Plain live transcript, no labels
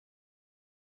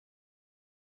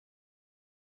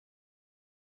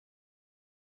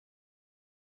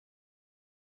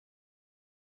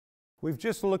We've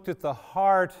just looked at the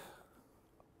heart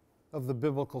of the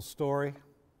biblical story,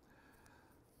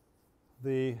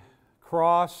 the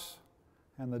cross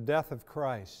and the death of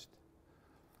Christ.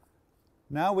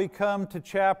 Now we come to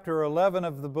chapter 11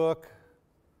 of the book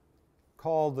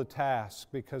called The Task,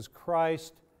 because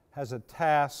Christ has a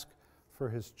task for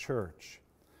His church.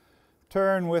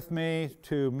 Turn with me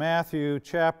to Matthew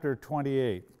chapter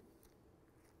 28.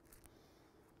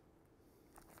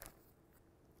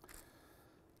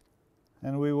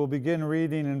 And we will begin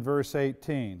reading in verse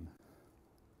 18.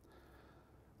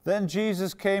 Then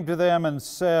Jesus came to them and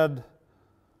said,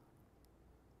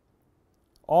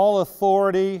 "All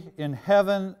authority in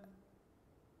heaven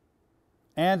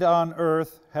and on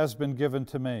earth has been given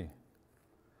to me.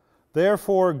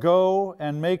 Therefore go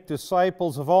and make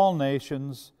disciples of all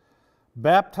nations,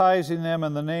 baptizing them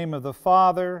in the name of the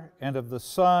Father and of the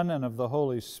Son and of the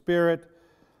Holy Spirit,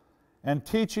 and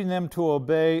teaching them to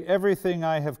obey everything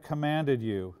I have commanded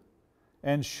you.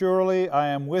 And surely I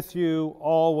am with you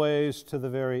always to the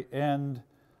very end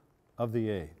of the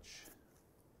age."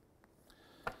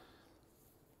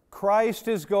 Christ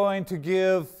is going to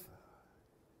give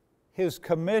His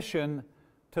commission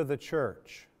to the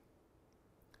church.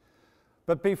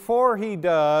 But before He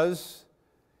does,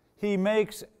 He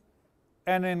makes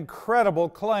an incredible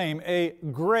claim, a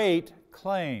great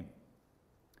claim.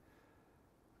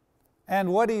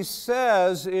 And what He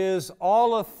says is,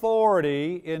 all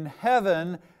authority in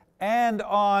heaven and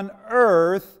on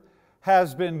earth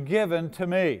has been given to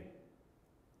me.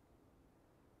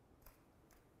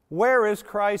 Where is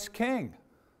Christ king?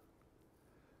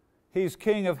 He's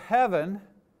king of heaven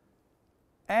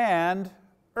and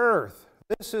earth.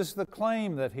 This is the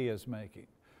claim that He is making.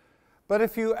 But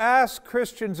if you ask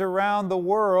Christians around the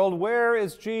world, where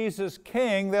is Jesus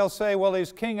king? They'll say, well,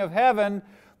 He's king of heaven,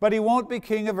 but He won't be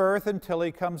king of earth until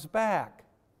He comes back.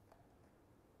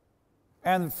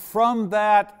 And from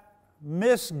that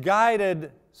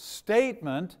misguided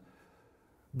statement,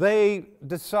 they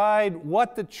decide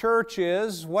what the church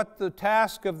is, what the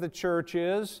task of the church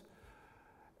is,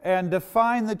 and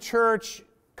define the church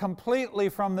completely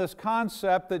from this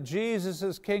concept that Jesus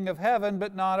is king of heaven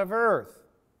but not of earth.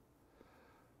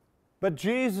 But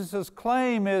Jesus'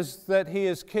 claim is that He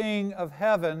is king of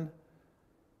heaven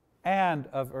and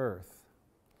of earth.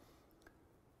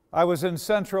 I was in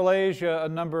Central Asia a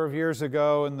number of years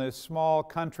ago in the small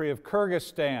country of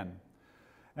Kyrgyzstan,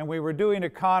 and we were doing a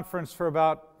conference for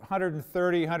about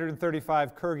 130,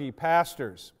 135 Kyrgyz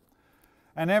pastors.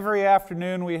 And every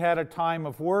afternoon we had a time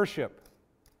of worship.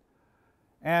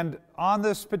 And on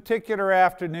this particular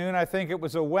afternoon, I think it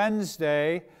was a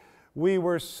Wednesday, we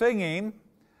were singing,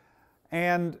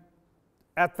 and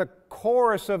at the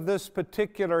chorus of this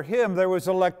particular hymn, there was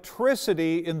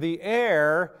electricity in the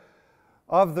air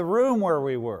of the room where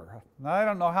we were. Now, I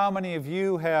don't know how many of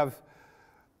you have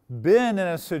been in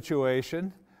a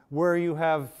situation where you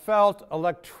have felt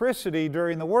electricity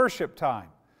during the worship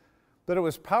time, but it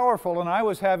was powerful, and I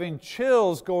was having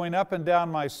chills going up and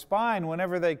down my spine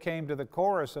whenever they came to the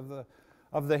chorus of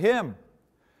the hymn.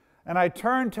 And I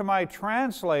turned to my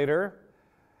translator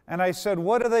and I said,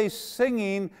 "What are they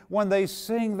singing when they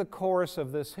sing the chorus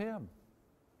of this hymn?"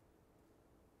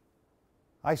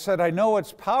 I said, "I know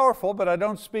it's powerful, but I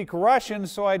don't speak Russian,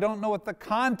 so I don't know what the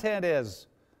content is."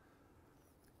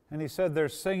 And he said, "They're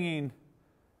singing,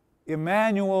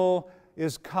 'Emmanuel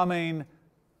is coming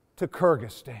to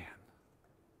Kyrgyzstan.'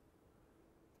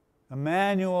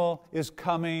 Emmanuel is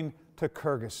coming to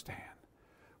Kyrgyzstan."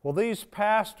 Well, these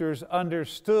pastors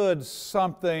understood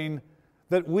something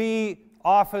that we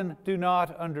often do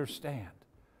not understand.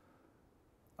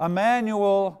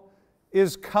 Emmanuel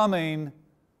is coming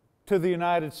to the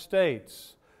United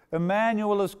States.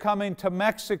 Emmanuel is coming to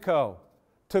Mexico,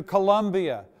 to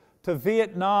Colombia, to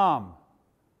Vietnam,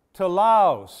 to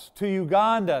Laos, to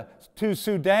Uganda, to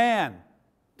Sudan,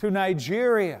 to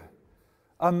Nigeria.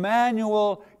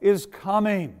 Emmanuel is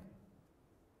coming.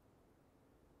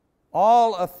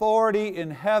 All authority in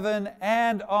heaven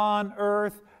and on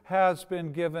earth has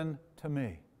been given to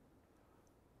me.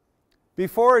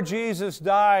 Before Jesus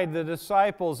died, the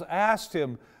disciples asked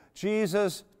Him,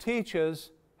 "Jesus, teach us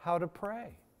how to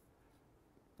pray."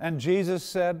 And Jesus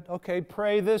said, "Okay,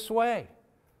 pray this way."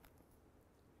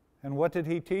 And what did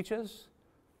He teach us?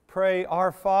 Pray,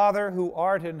 "Our Father who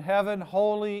art in heaven,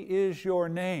 holy is your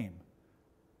name."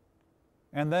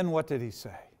 And then what did He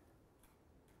say?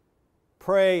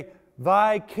 Pray,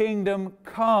 "Thy kingdom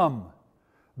come,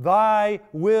 Thy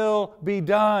will be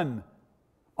done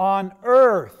on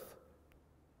earth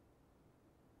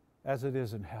as it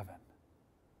is in heaven."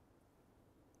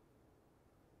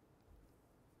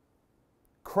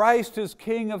 Christ is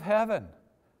King of heaven.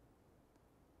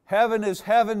 Heaven is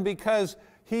heaven because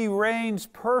He reigns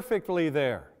perfectly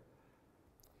there.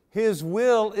 His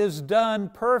will is done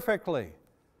perfectly.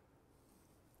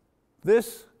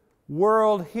 This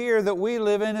world here that we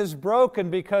live in is broken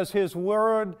because His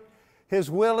will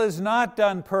is not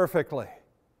done perfectly.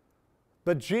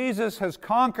 But Jesus has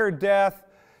conquered death.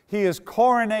 He is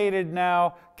coronated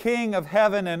now King of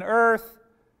heaven and earth.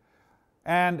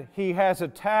 And He has a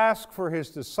task for His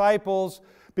disciples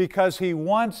because He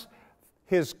wants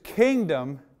His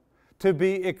kingdom to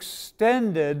be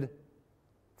extended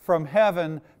from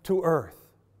heaven to earth.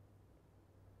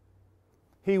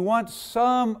 He wants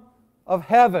some of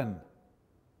heaven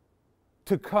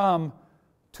to come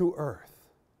to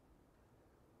earth.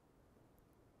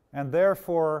 And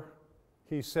therefore,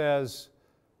 He says,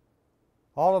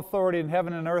 all authority in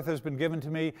heaven and earth has been given to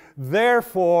me,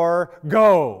 therefore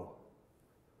go.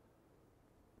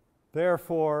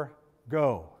 Therefore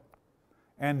go.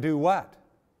 And do what?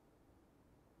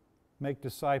 Make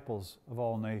disciples of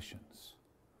all nations.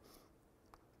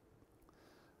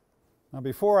 Now,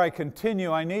 before I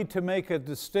continue, I need to make a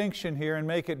distinction here and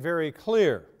make it very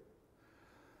clear.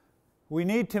 We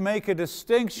need to make a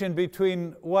distinction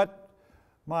between what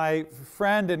my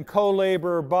friend and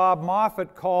co-laborer Bob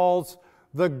Moffat calls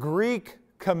the Great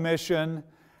Commission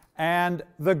and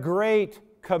the Great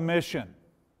Commission.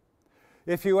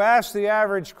 If you ask the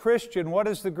average Christian, what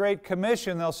is the Great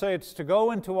Commission? They'll say it's to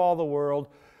go into all the world,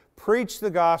 preach the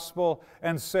gospel,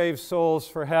 and save souls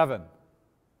for heaven.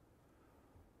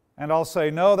 And I'll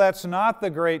say, no, that's not the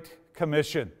Great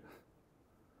Commission.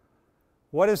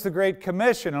 What is the Great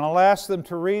Commission? And I'll ask them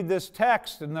to read this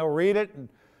text, and they'll read it. And,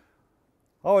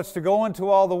 oh, it's to go into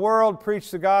all the world, preach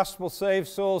the gospel, save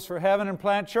souls for heaven, and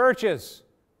plant churches.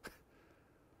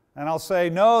 And I'll say,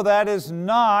 no, that is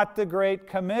not the Great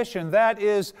Commission. That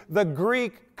is the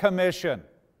Great Commission.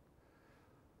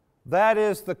 That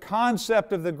is the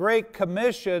concept of the Great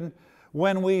Commission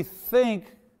when we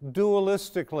think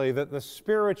dualistically, that the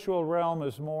spiritual realm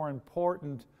is more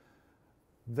important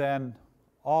than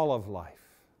all of life.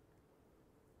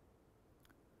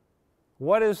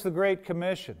 What is the Great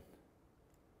Commission?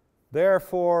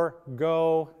 Therefore,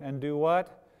 go and do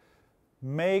what?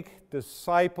 Make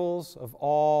disciples of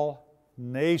all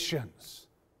nations.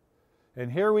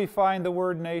 And here we find the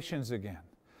word nations again.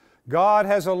 God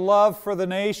has a love for the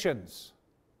nations.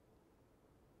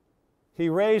 He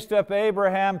raised up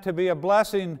Abraham to be a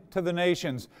blessing to the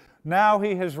nations. Now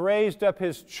He has raised up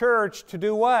His church to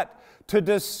do what? To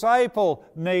disciple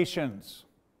nations.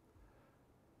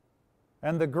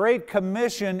 And the Great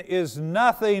Commission is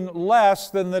nothing less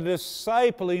than the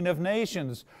discipling of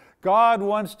nations. God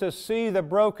wants to see the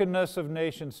brokenness of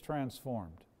nations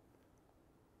transformed.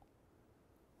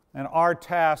 And our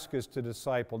task is to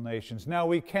disciple nations. Now,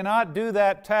 we cannot do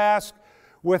that task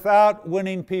without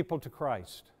winning people to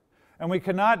Christ. And we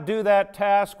cannot do that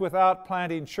task without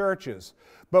planting churches.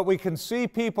 But we can see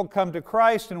people come to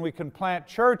Christ, and we can plant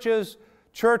churches,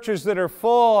 churches that are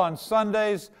full on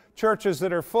Sundays, churches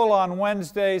that are full on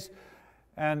Wednesdays,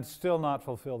 and still not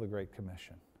fulfill the Great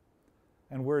Commission.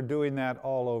 And we're doing that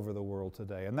all over the world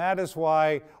today. And that is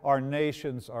why our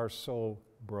nations are so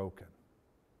broken.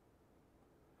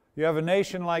 You have a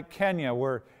nation like Kenya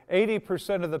where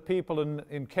 80% of the people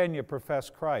in Kenya profess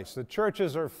Christ. The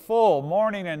churches are full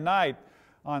morning and night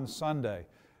on Sunday.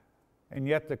 And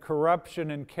yet the corruption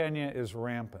in Kenya is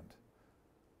rampant.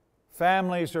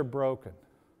 Families are broken.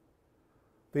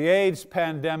 The AIDS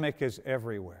pandemic is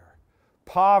everywhere.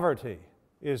 Poverty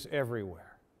is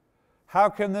everywhere. How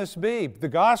can this be? The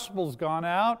gospel's gone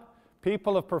out.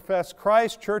 People have professed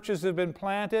Christ. Churches have been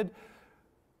planted.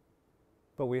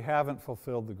 But we haven't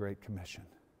fulfilled the Great Commission.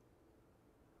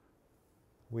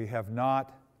 We have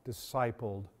not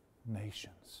discipled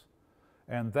nations.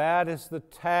 And that is the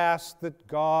task that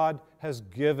God has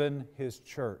given His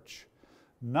church.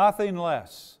 Nothing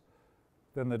less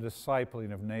than the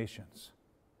discipling of nations.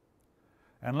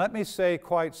 And let me say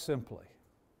quite simply,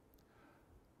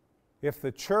 if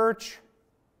the church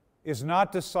is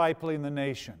not discipling the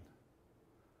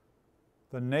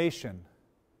nation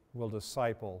will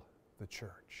disciple the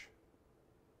church.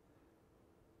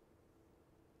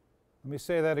 Let me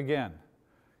say that again.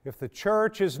 If the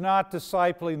church is not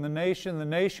discipling the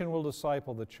nation will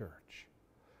disciple the church.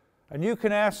 And you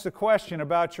can ask the question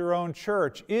about your own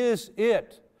church. Is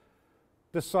it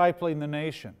discipling the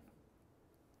nation?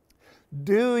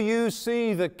 Do you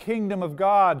see the kingdom of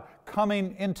God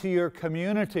coming into your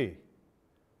community?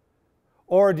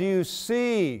 Or do you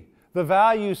see the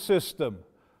value system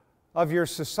of your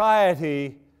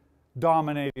society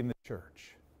dominating the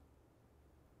church?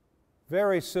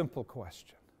 Very simple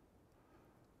question.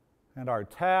 And our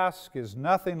task is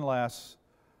nothing less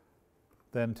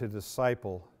than to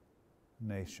disciple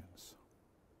nations.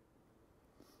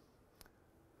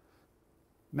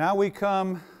 Now we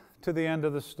come to the end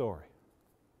of the story.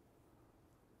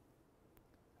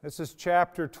 This is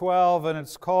chapter 12, and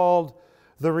it's called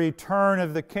The Return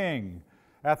of the King.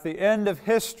 At the end of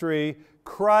history,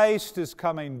 Christ is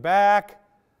coming back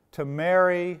to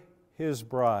marry His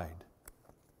bride.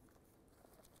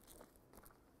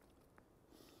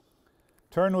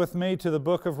 Turn with me to the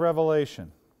book of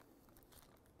Revelation.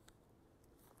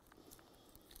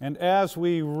 And as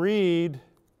we read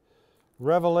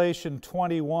Revelation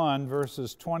 21,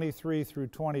 verses 23 through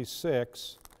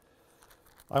 26,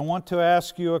 I want to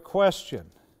ask you a question.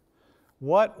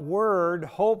 What word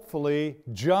hopefully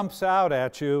jumps out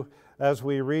at you as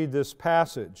we read this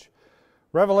passage?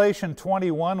 Revelation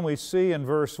 21, we see in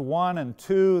verse 1 and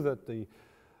 2 that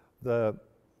the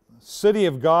city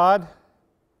of God,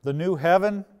 the new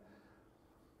heaven,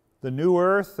 the new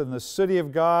earth, and the city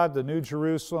of God, the new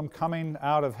Jerusalem, coming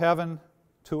out of heaven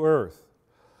to earth.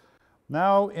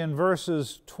 Now in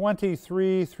verses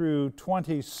 23 through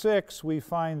 26, we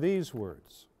find these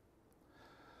words.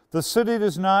 The city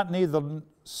does not need the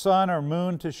sun or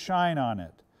moon to shine on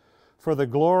it, for the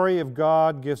glory of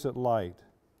God gives it light,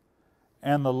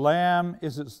 and the Lamb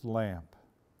is its lamp.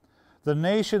 The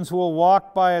nations will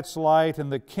walk by its light,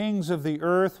 and the kings of the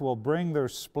earth will bring their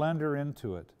splendor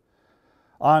into it.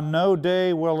 On no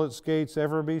day will its gates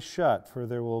ever be shut, for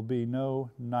there will be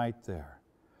no night there.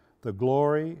 The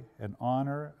glory and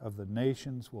honor of the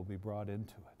nations will be brought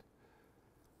into it.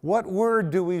 What word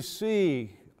do we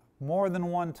see more than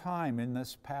one time in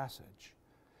this passage?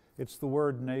 It's the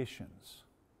word nations.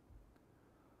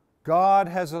 God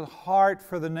has a heart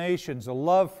for the nations, a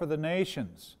love for the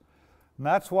nations. And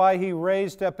that's why He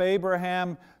raised up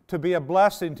Abraham to be a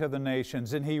blessing to the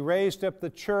nations, and He raised up the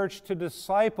church to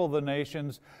disciple the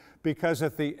nations, because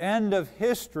at the end of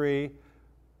history,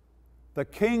 the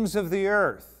kings of the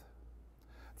earth,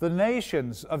 the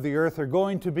nations of the earth are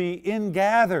going to be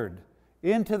ingathered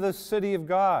into the city of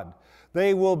God.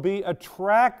 They will be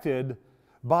attracted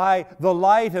by the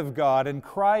light of God, and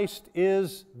Christ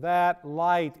is that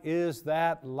light, is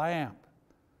that lamp.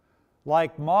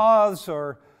 Like moths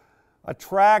are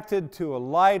attracted to a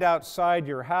light outside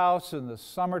your house in the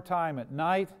summertime at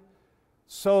night,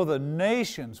 so the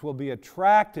nations will be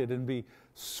attracted and be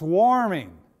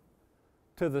swarming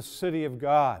to the city of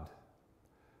God.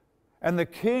 And the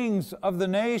kings of the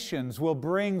nations will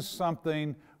bring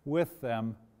something with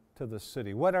them to the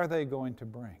city. What are they going to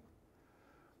bring?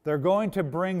 They're going to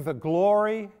bring the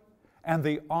glory and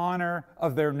the honor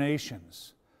of their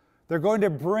nations. They're going to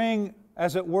bring,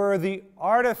 as it were, the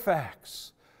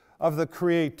artifacts of the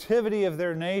creativity of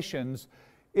their nations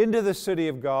into the city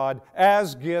of God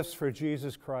as gifts for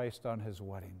Jesus Christ on His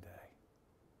wedding day.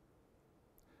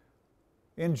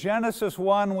 In Genesis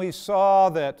 1, we saw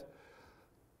that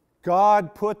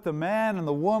God put the man and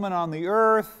the woman on the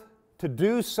earth to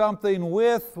do something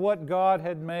with what God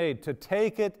had made, to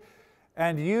take it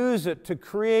and use it to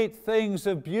create things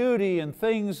of beauty and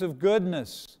things of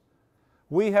goodness.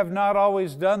 We have not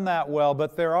always done that well,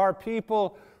 but there are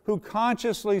people who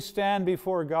consciously stand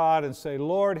before God and say,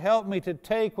 Lord, help me to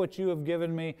take what You have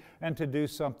given me and to do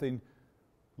something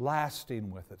lasting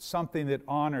with it, something that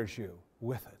honors You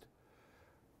with it.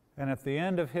 And at the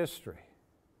end of history,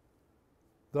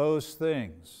 those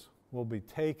things will be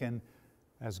taken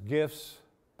as gifts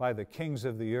by the kings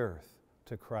of the earth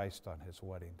to Christ on His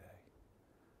wedding day.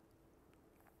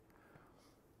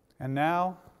 And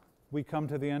now we come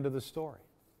to the end of the story.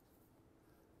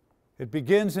 It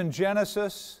begins in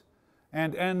Genesis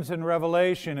and ends in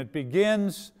Revelation. It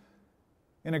begins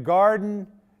in a garden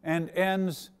and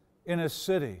ends in a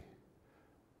city.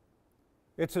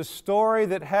 It's a story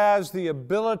that has the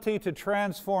ability to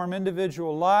transform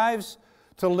individual lives,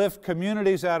 to lift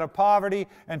communities out of poverty,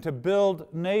 and to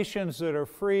build nations that are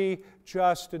free,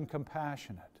 just, and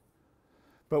compassionate.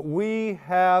 But we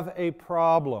have a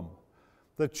problem.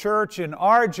 The church in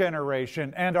our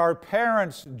generation and our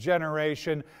parents'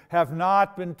 generation have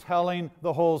not been telling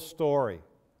the whole story.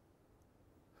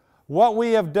 What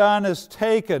we have done is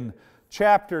taken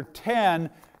chapter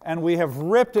 10 and we have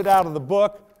ripped it out of the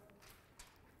book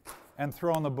and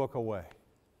thrown the book away.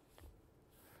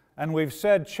 And we've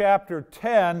said chapter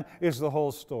 10 is the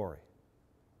whole story.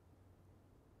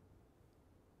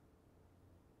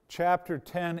 Chapter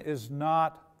 10 is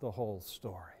not the whole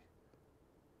story.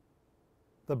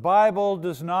 The Bible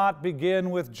does not begin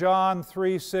with John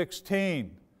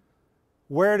 3:16.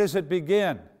 Where does it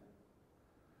begin?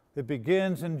 It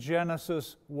begins in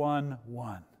Genesis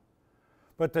 1:1.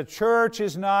 But the church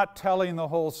is not telling the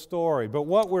whole story. But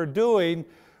what we're doing,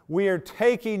 we are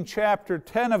taking chapter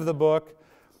 10 of the book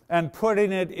and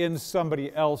putting it in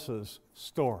somebody else's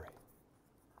story.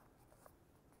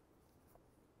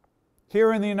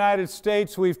 Here in the United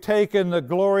States, we've taken the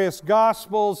glorious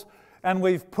Gospels and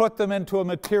we've put them into a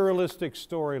materialistic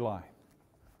storyline.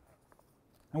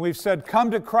 And we've said, come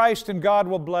to Christ and God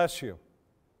will bless you.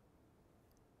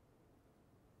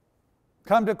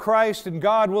 Come to Christ and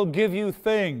God will give you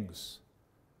things.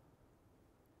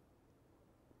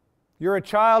 You're a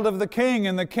child of the King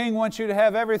and the King wants you to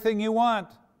have everything you want.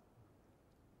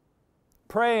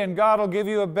 Pray and God will give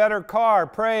you a better car.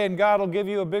 Pray and God will give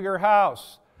you a bigger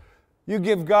house. You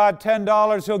give God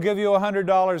 $10, He'll give you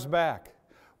 $100 back.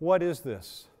 What is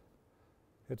this?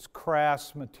 It's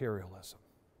crass materialism.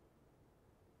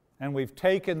 And we've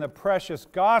taken the precious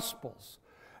Gospels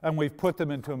and we've put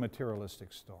them into a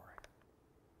materialistic story.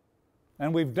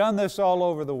 And we've done this all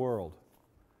over the world.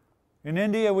 In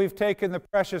India, we've taken the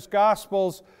precious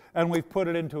Gospels and we've put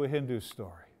it into a Hindu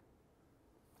story.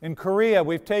 In Korea,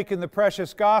 we've taken the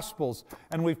precious Gospels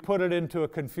and we've put it into a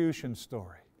Confucian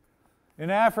story. In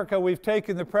Africa, we've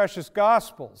taken the precious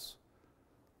Gospels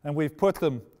and we've put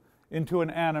them into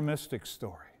an animistic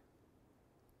story.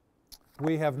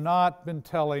 We have not been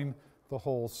telling the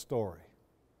whole story.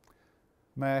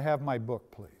 May I have my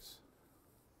book, please?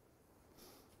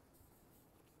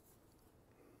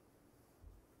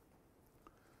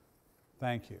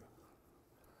 Thank you.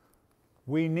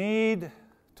 We need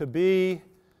to be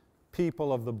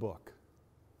people of the book.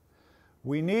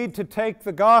 We need to take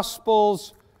the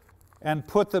Gospels and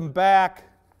put them back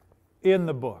in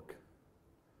the book.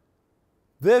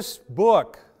 This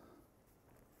book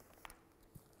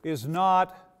is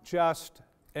not just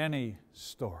any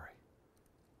story.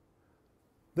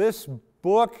 This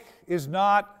book is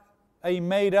not a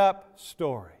made-up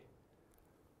story.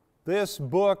 This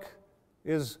book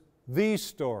is the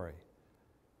story.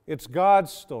 It's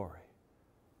God's story.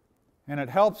 And it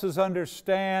helps us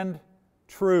understand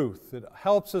truth. It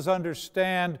helps us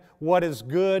understand what is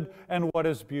good and what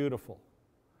is beautiful.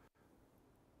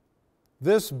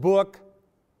 This book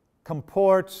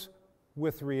comports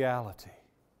with reality.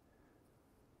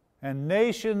 And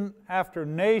nation after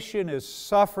nation is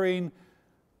suffering.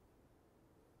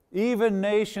 Even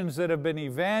nations that have been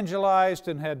evangelized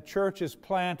and had churches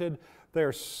planted,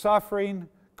 they're suffering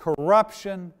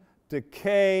corruption,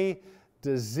 decay,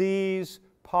 disease,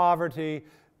 poverty,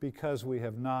 because we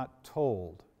have not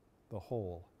told the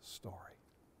whole story.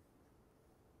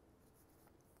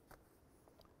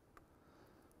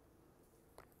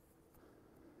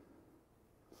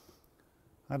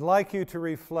 I'd like you to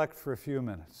reflect for a few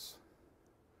minutes.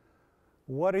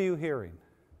 What are you hearing?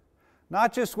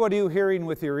 Not just what are you hearing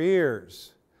with your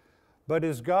ears, but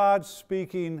is God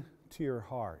speaking to your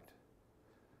heart?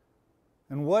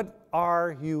 And what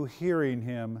are you hearing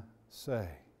Him say?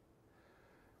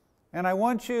 And I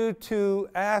want you to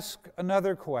ask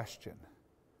another question.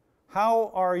 How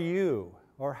are you,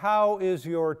 or how is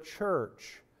your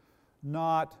church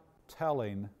not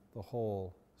telling the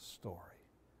whole story?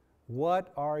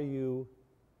 What are you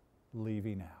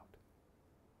leaving out?